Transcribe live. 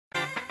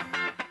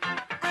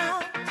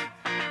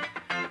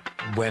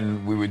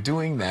when we were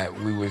doing that,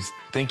 we were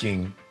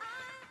thinking,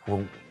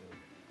 well,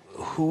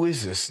 who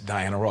is this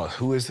Diana Ross?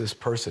 Who is this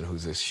person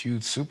who's this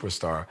huge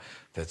superstar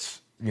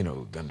that's, you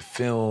know, done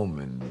film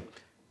and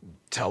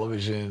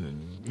television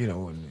and, you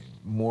know, and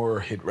more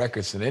hit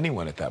records than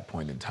anyone at that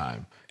point in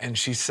time. And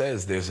she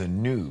says, there's a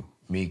new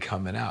me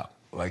coming out.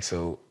 Like,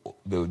 so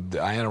the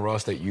Diana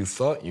Ross that you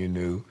thought you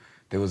knew,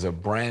 there was a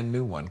brand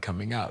new one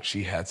coming out.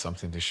 She had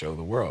something to show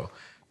the world.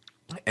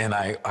 And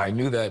I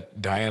knew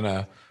that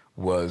Diana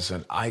was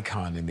an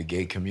icon in the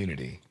gay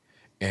community.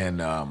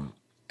 And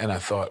I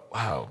thought,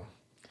 wow,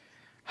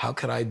 how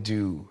could I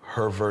do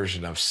her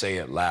version of Say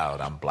It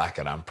Loud, I'm black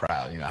and I'm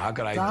proud? You know, how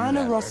could I do that?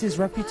 Diana Ross's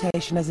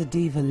reputation as a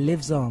diva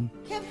lives on.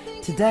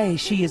 Today,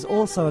 she is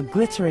also a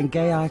glittering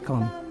gay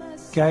icon.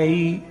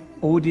 Gay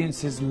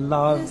audiences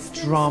love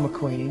drama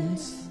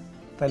queens,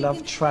 they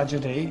love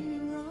tragedy,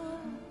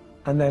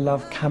 and they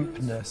love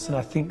campness. And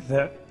I think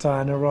that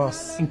Diana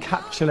Ross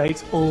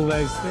encapsulates all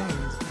those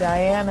things.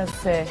 Diana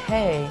said,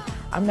 hey,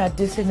 I'm not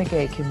dissing the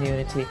gay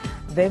community.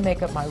 They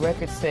make up my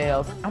record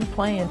sales. I'm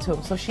playing to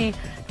them. So she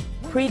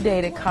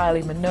predated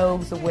Kylie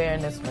Minogue's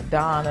awareness,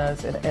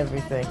 Madonna's, and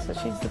everything. So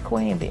she's the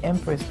queen, the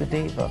empress, the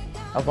diva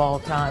of all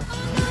time.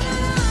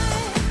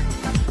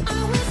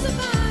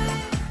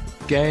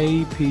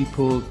 Gay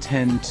people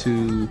tend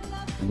to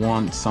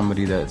want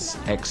somebody that's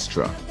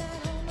extra.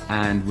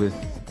 And with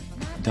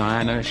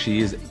Diana, she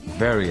is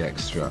very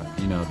extra.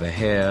 You know, the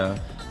hair,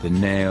 the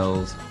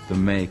nails, the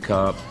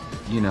makeup,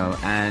 you know,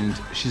 and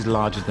she's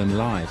larger than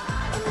life.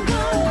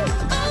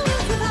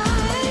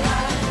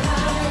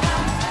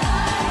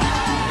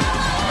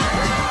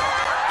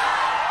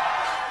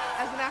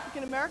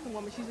 American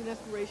woman, she's an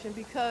inspiration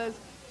because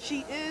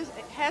she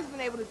has been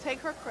able to take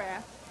her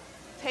craft,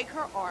 take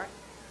her art,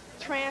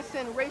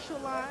 transcend racial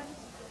lines,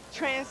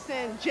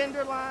 transcend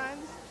gender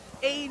lines,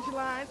 age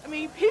lines. I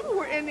mean, people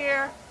were in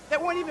there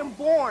that weren't even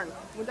born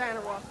when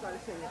Diana Ross started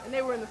singing, and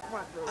they were in the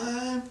front row.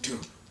 I'm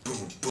doing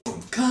boom,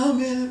 boom,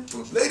 coming,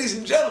 boom. Ladies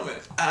and gentlemen,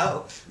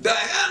 out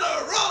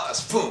Diana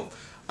Ross, boom,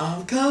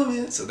 I'm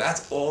coming. So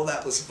that's all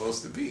that was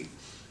supposed to be.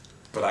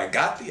 But I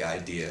got the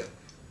idea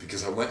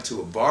because I went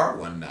to a bar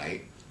one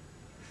night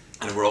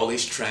and there were all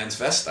these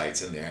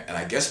transvestites in there, and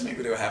I guess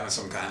maybe they were having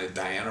some kind of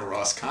Diana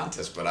Ross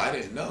contest, but I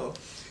didn't know.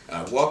 And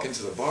I walk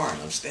into the bar, and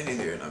I'm standing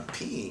there, and I'm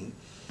peeing,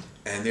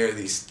 and there are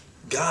these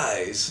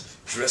guys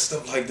dressed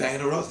up like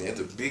Diana Ross. They have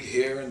the big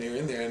hair, and they're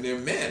in there, and they're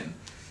men,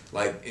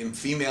 like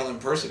female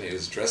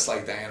impersonators dressed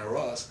like Diana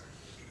Ross.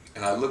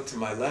 And I look to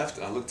my left,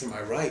 and I look to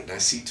my right, and I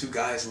see two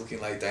guys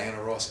looking like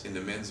Diana Ross in the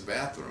men's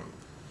bathroom.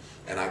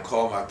 And I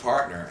call my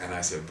partner, and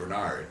I said,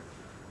 Bernard,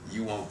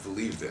 you won't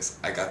believe this.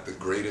 I got the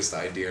greatest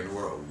idea in the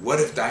world. What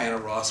if Diana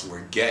Ross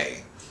were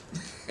gay?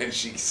 And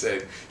she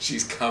said,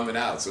 she's coming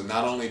out. So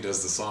not only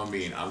does the song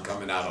mean I'm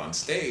coming out on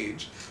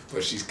stage,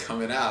 but she's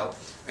coming out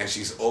and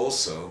she's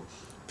also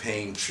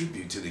paying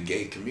tribute to the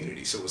gay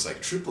community. So it was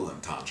like triple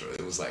entendre.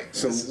 It was like...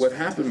 So what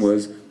happened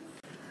was,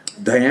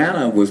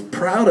 Diana was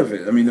proud of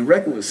it. I mean, the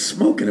record was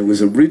smoking. It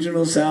was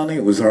original sounding.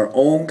 It was her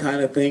own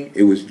kind of thing.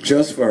 It was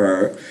just for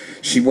her.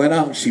 She went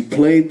out and she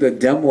played the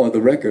demo of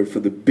the record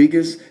for the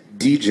biggest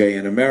DJ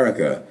in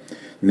America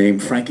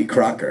named Frankie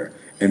Crocker.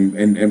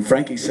 And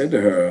Frankie said to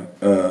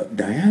her,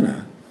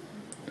 Diana,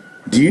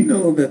 do you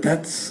know that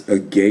that's a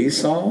gay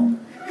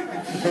song?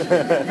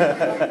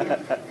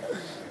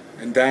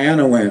 And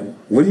Diana went,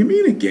 what do you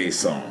mean a gay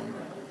song?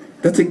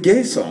 That's a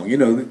gay song. You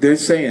know, they're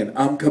saying,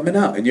 I'm coming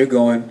out. And you're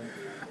going,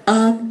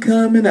 I'm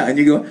coming out. And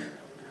you go,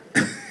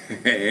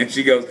 and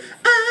she goes,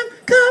 I'm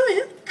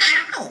coming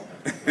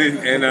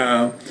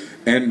out.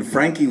 And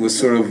Frankie was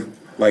sort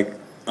of like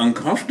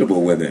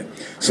uncomfortable with it.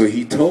 So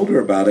he told her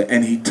about it,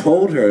 and he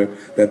told her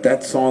that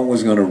that song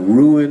was going to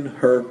ruin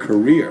her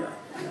career.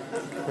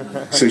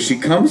 So she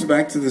comes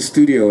back to the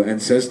studio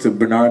and says to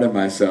Bernard and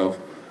myself,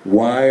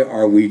 why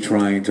are we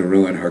trying to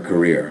ruin her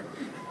career?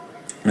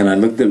 And I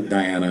looked at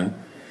Diana,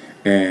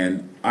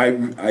 and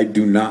I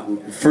do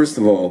not, first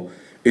of all,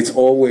 it's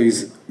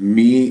always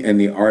me and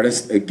the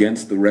artist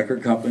against the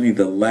record company.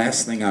 The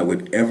last thing I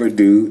would ever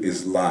do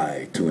is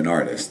lie to an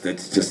artist. That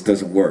just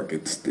doesn't work.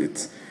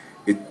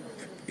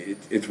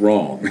 It's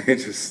wrong.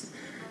 It's just,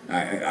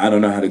 I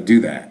don't know how to do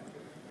that,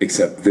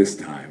 except this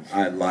time.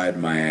 I lied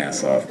my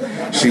ass off.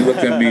 She looked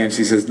at me and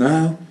she says,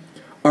 now,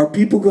 are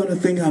people going to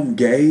think I'm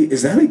gay?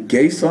 Is that a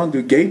gay song?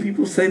 Do gay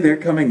people say they're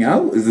coming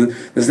out?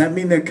 Does that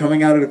mean they're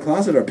coming out of the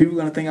closet? Are people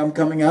going to think I'm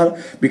coming out?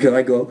 Because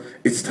I go,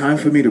 it's time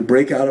for me to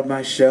break out of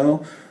my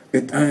shell.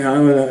 And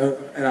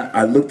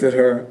I looked at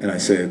her and I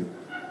said,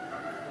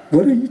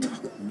 what are you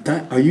talking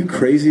about? Are you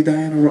crazy,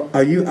 Diana?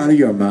 Are you out of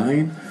your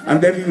mind?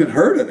 I've never even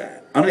heard of that.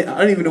 I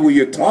don't even know what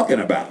you're talking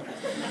about.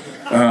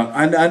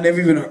 I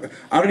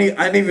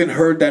hadn't even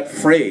heard that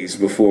phrase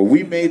before.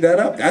 We made that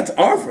up. That's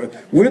our.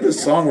 We're the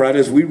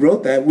songwriters. We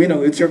wrote that. We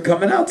know it's your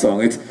coming out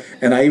song.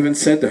 And I even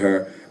said to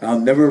her, I'll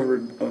never.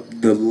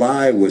 The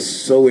lie was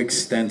so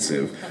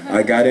extensive.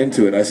 I got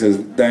into it. I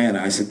said,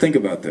 Diana. I said, think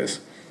about this.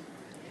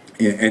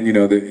 And you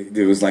know,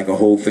 there was like a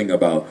whole thing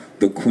about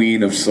the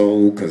Queen of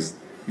Soul, because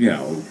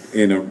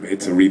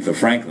it's Aretha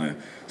Franklin.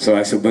 So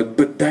I said,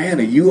 but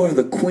Diana, you are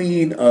the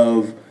queen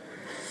of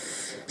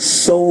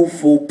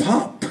soulful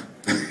pop.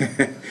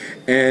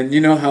 And you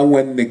know how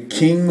when the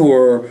king,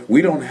 or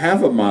we don't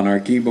have a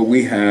monarchy, but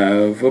we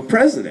have a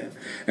president.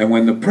 And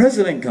when the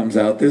president comes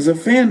out, there's a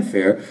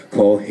fanfare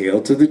called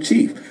Hail to the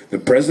Chief. The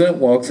president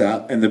walks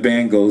out and the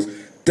band goes,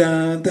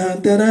 dun,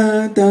 dun, dun,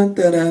 dun, dun,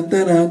 dun,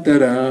 dun, dun,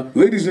 dun.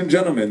 Ladies and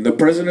gentlemen, the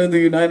president of the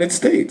United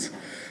States.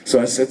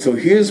 So I said, so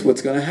here's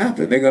what's going to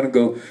happen. They're going to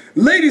go,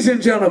 ladies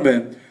and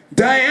gentlemen,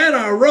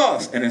 Diana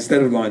Ross. And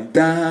instead of going,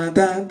 da,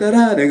 da, da,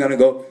 da, they're going to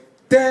go,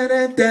 da,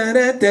 da, da,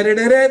 da, da, da,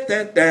 da,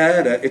 da,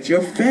 da, da. It's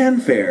your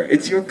fanfare.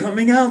 It's your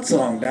coming out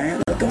song,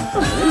 Diana.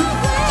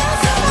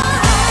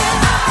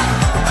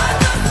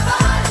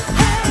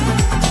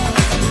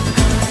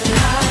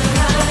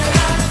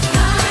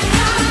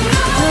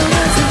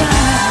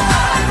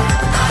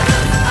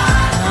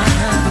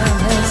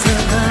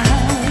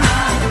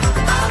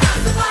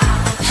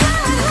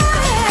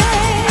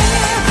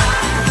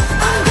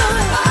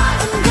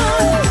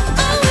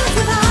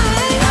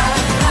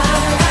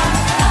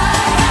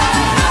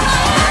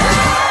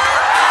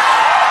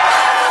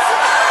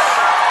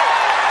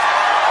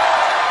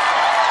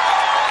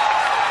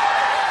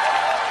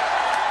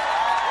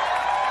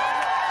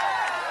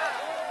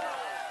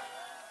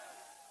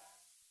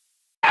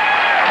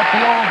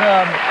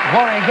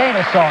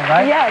 Song,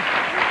 right? Yes.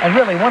 And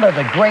really one of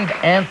the great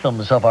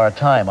anthems of our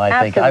time,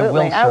 I think.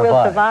 Absolutely. I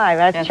Will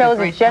Survive. I chose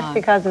it just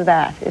because of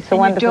that. It's a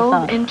wonderful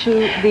song.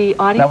 Into the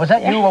audience. Now, was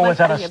that you or was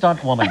that a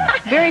stunt woman?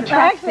 Very true.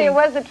 Actually, it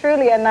was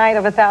truly a night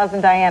of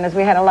 1,000 Dianas.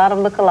 We had a lot of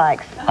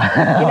lookalikes.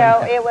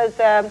 It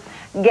was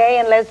gay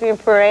and lesbian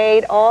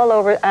parade all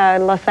over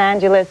Los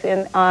Angeles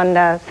on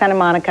Santa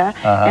Monica.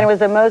 And it was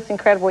the most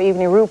incredible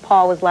evening.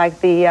 RuPaul was like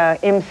the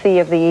MC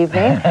of the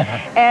evening.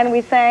 And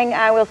we sang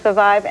I Will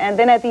Survive. And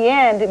then at the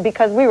end,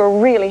 because we were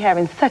really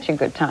having such a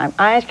good time,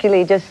 I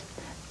actually just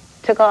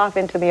took off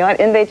into the audience,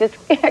 and they just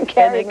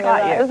carried me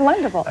around. It was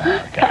wonderful.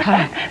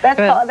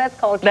 That's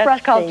called trust.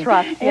 That's called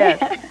trust, yes.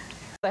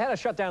 They had to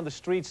shut down the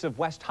streets of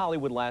West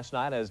Hollywood last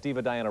night as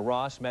diva Diana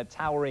Ross met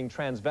towering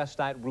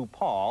transvestite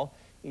RuPaul.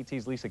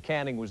 E.T.'s Lisa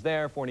Canning was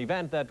there for an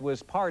event that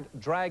was part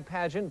drag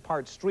pageant,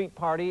 part street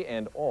party,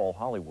 and all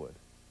Hollywood.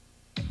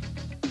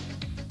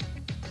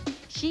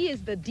 She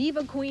is the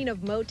diva queen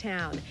of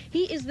Motown.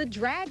 He is the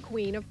drag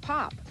queen of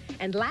pop.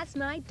 And last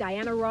night,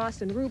 Diana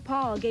Ross and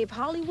RuPaul gave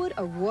Hollywood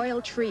a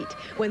royal treat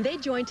when they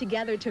joined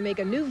together to make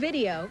a new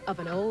video of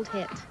an old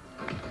hit.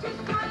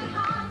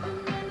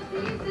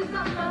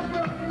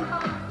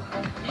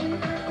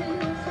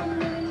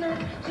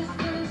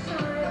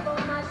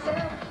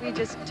 We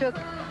just took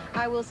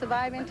I Will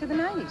Survive into the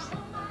 90s.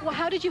 Well,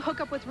 how did you hook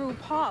up with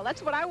RuPaul?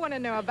 That's what I want to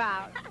know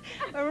about.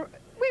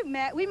 We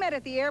met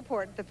at the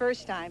airport the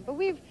first time, but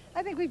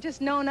I think we've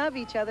just known of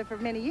each other for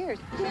many years.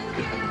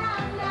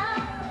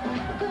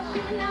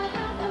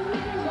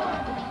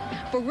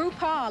 For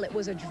RuPaul, it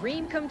was a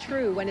dream come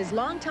true when his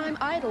longtime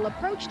idol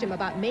approached him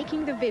about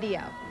making the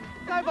video.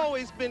 I've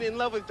always been in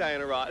love with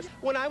Diana Ross.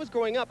 When I was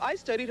growing up, I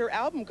studied her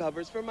album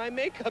covers for my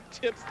makeup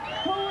tips.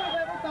 Who would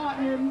have ever thought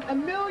in a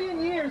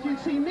million years you'd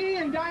see me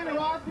and Diana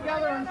Ross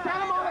together on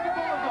Santa Monica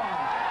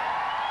Boulevard?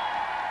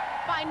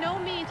 By no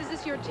means is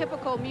this your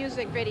typical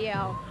music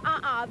video.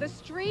 The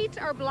streets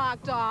are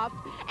blocked off,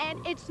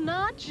 and it's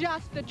not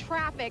just the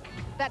traffic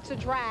that's a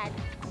drag.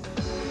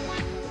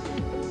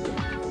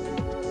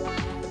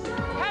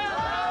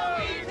 Hello,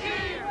 E.T.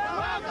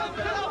 Welcome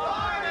to the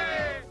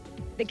party!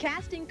 The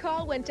casting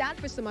call went out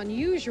for some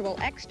unusual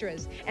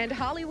extras, and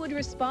Hollywood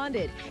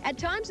responded. At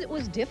times, it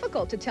was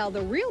difficult to tell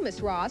the real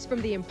Miss Ross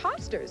from the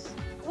imposters.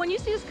 When you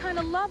see this kind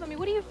of love, I mean,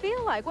 what do you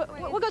feel like?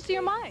 What goes through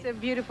your mind? It's a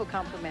beautiful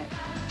compliment.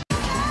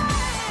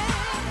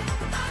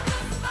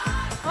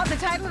 Well, the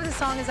title of the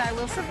song is I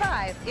Will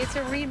Survive. It's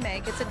a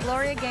remake. It's a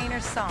Gloria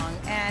Gaynor song,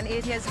 and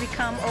it has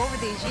become, over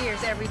these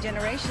years, every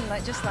generation,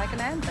 just like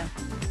an anthem.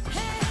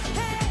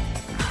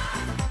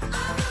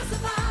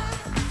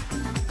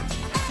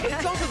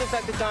 It's also the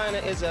fact that Diana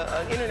is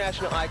an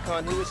international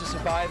icon who is a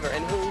survivor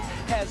and who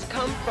has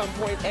come from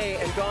point A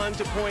and gone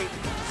to point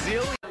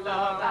zillion.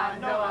 Love, I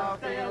know I'll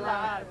stay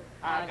alive.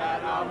 I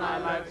got all my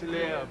life to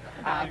live.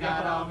 I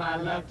got all my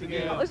love to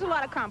give. There's a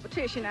lot of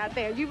competition out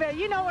there. You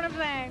know what I'm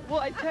saying? Well,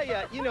 I tell you,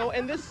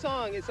 and this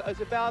song is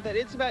about that.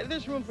 It's about,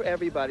 there's room for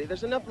everybody.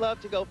 There's enough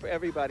love to go for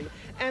everybody.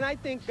 And I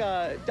think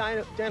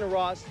Diana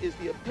Ross is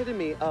the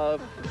epitome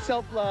of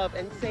self-love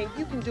and saying,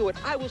 you can do it.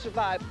 I will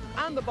survive.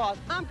 I'm the boss.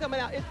 I'm coming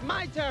out. It's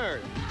my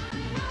turn.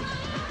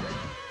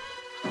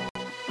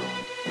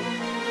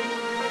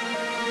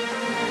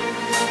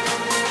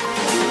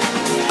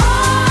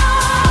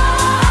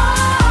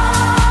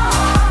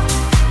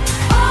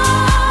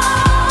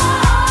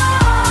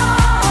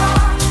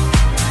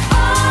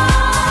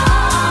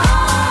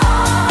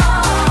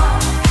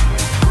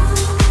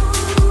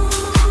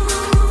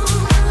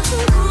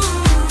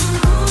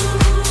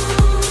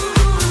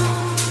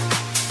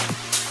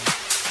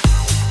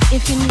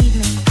 If you need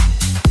me,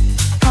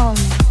 call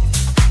me.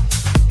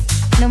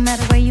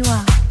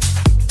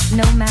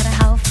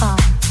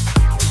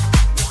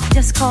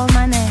 just call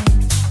my name,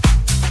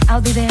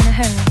 I'll be there in a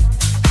hurry.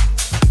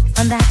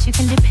 On that you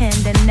can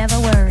depend and never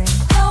worry.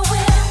 No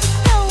wind,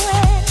 no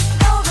rain,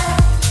 no rain,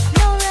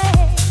 no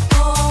rain.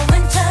 Oh,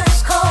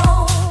 winter's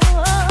cold.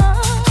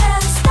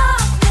 Can't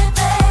stop me,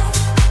 babe,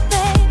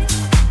 baby,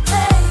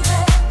 baby,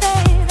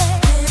 baby.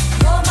 If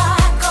you're my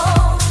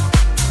goal.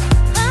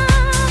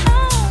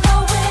 No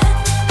wind,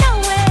 no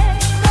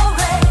rain, no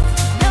rain,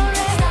 no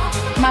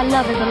rain. My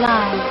love is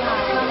alive.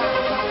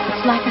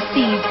 It's like a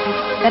seed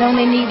that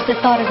only needs the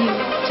thought of you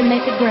to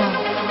make it grow.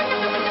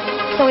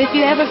 So if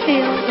you ever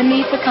feel the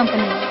need for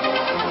company,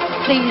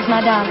 please,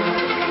 my darling,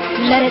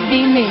 let it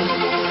be me.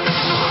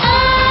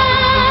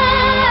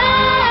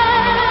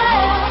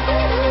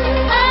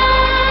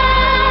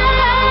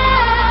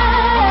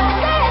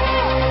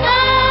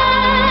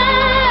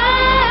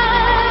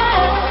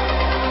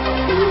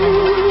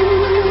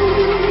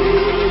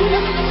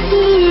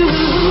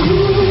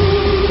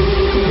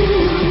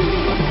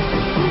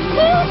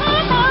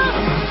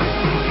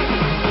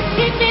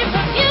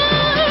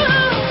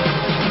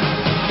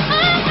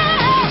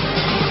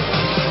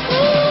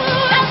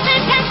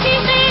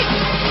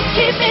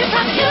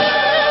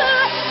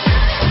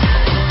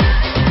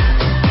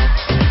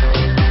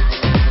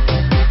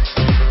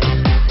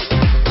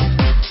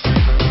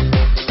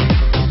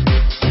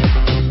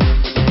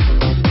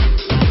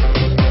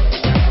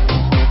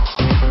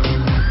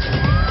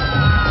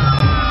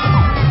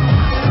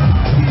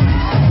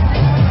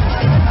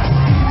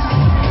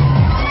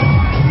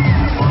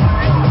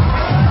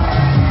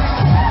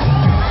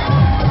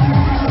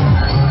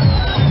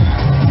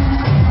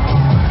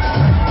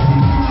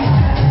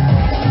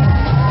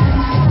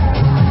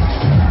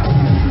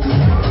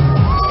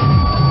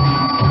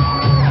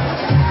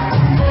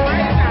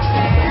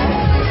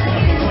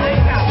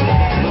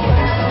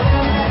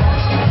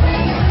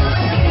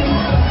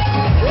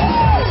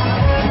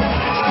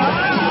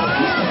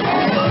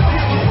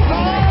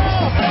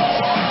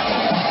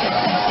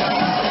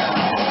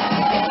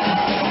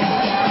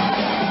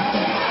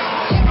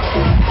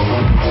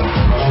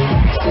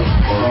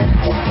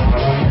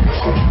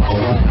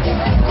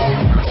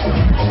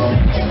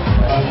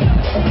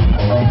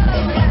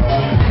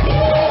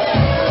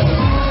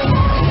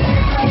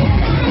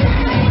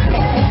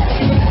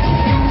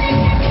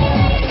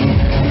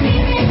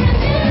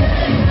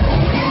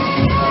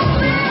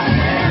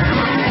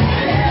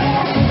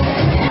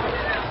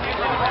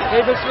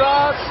 Hey, Miss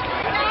Ross.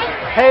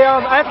 Hey,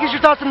 I have to get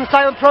your thoughts on the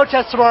silent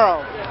protest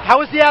tomorrow. How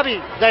was the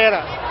Abbey,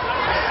 Diana?